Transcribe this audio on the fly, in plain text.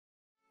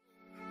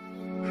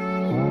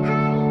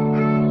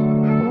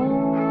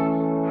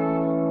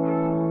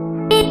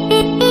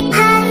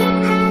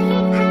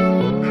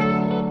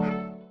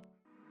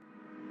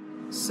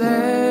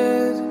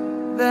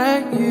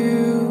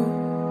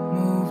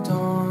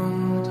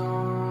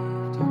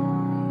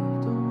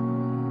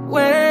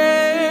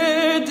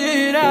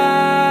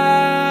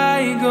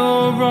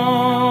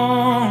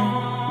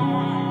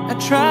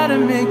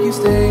you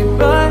stay,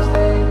 but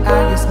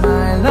I guess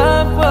my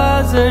love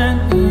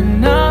wasn't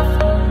enough.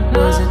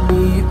 Was it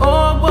me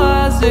or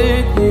was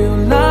it you,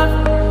 love?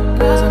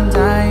 'Cause I'm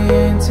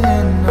dying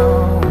to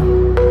know.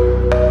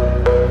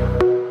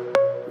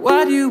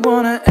 Why do you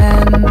wanna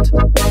end?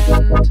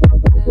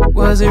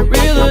 Was it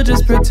real or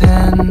just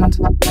pretend?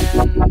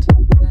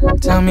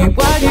 Tell me,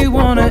 why do you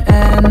wanna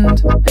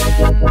end?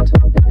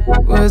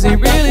 Was he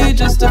really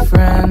just a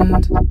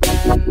friend?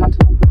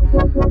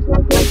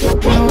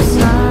 No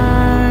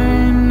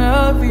sign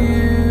of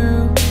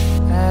you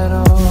at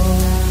all.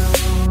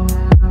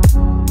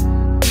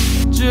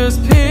 Just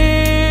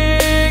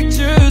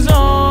pictures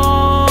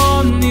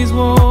on these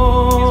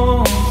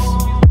walls,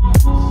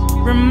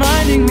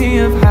 reminding me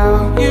of how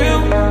you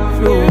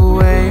threw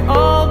away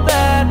all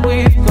that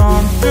we've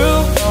gone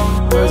through.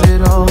 Was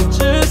it all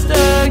just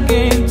a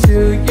game to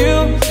you?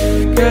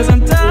 'Cause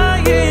I'm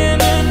dying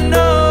to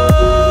know.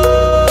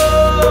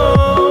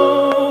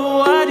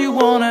 Why do you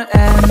wanna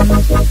end?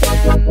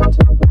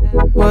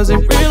 Was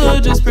it real or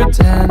just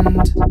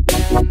pretend?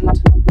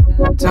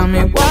 Tell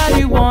me, why do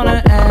you wanna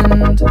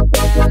end?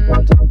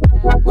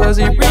 Was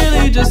he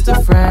really just a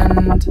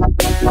friend?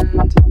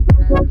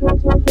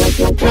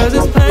 'Cause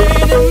it's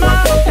plain in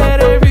my head,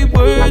 every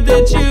word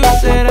that you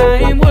said, I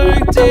ain't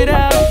worked it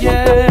out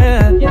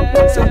yet.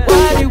 So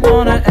why do you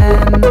wanna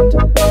end?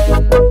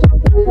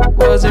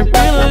 Was it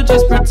real or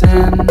just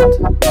pretend?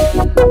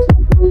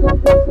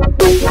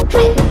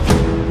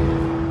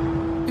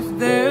 If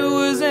there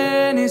was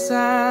any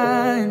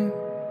sign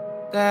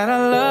that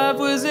our love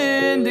was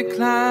in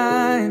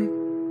decline,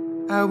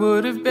 I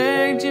would have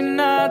begged you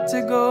not to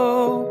go.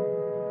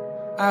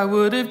 I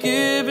would have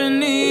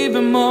given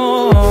even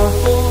more.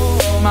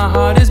 My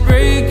heart is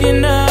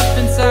breaking up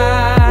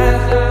inside.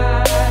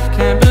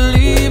 Can't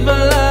believe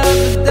our love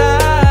has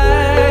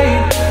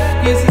died.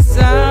 Guess it's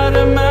out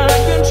of my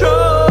control.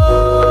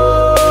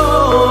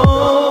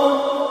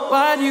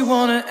 Why do you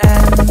wanna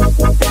end?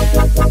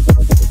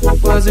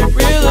 Was it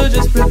real or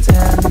just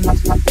pretend?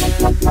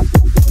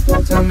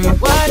 Tell me,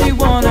 why do you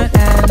wanna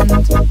end?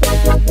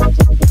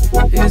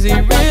 Is he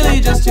really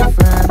just your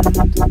friend?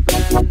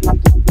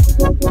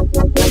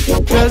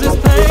 'Cause it's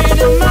plain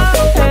in my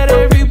head,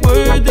 every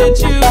word that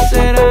you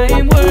said, I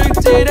ain't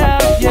worked it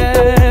out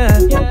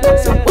yet.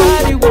 So why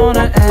do you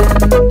wanna end?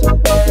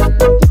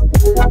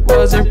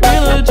 Was it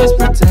real or just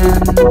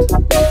pretend?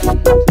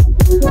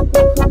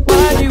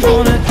 Why do you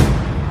wanna end?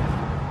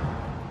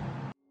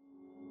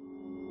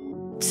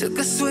 Took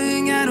a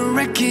swing at a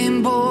wrecking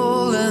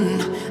ball and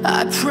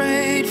I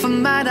prayed for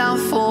my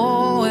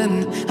downfall,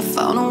 and I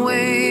found a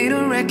way to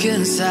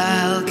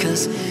reconcile.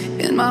 'Cause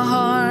in my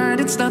heart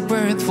it's not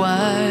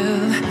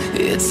worthwhile.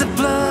 It's a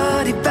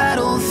bloody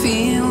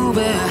battlefield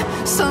where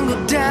some go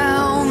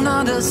down,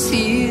 others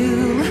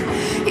heal.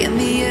 In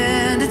the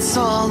end it's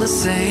all the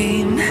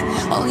same.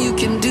 All you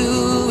can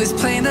do is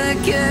play the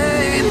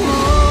game.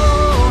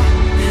 Oh,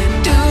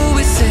 do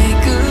we say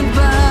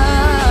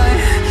goodbye?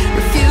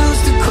 Refuse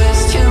to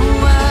question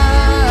why.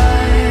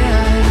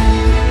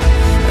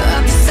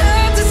 I'd be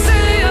sad to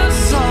say I'm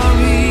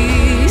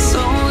sorry,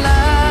 so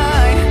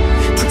lie.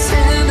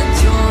 Pretend that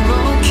you're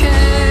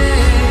okay.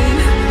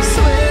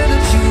 Swear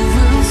that you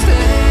will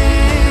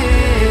stay.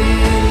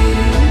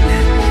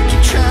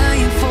 Keep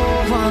trying for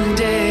one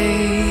day.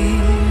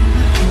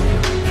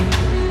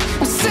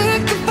 I'm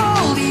sick of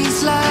all these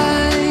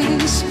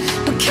lies.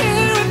 Don't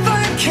care if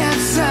I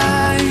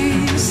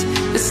capsize.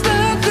 There's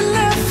nothing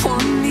left for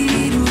me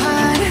to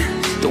hide.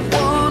 Don't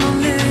wanna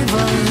live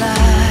a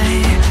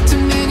lie.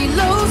 Too many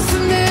lows,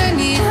 too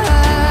many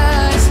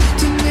highs.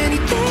 Too many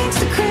things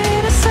to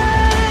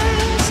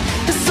criticize.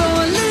 And so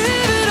I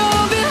leave it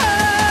all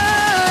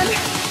behind.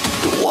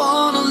 Don't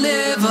wanna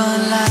live a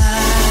lie.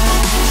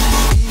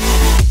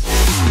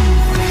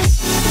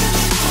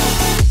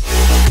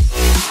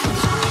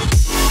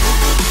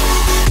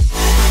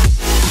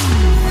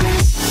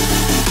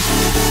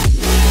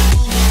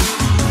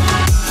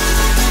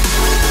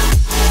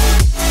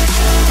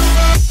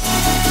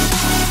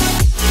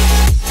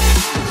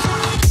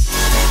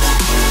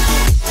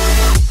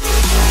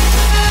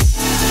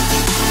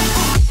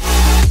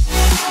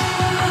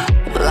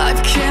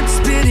 Life kept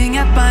spitting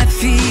at my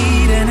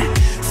feet and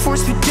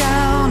forced me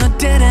down a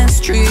dead-end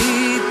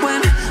street,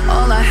 when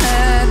all I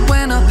had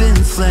went up in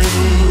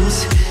flames,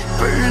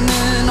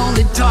 burning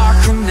only dark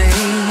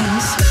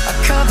remains. I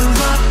cover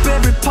up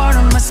every part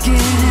of my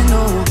skin,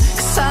 oh,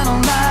 'cause I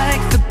don't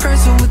like the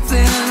person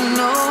within.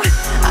 Oh,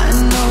 I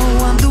know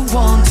I'm the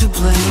one to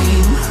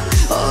blame.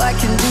 All I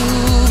can do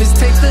is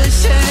take the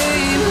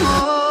shame.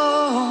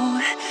 Oh,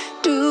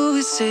 do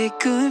we say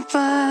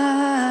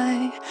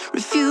goodbye?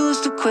 Refuse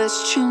to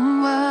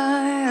question why.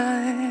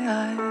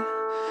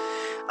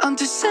 I'm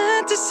too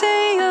sad to say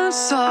I'm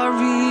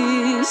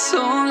sorry,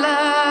 so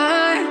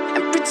lie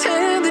and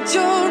pretend that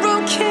you're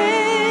okay.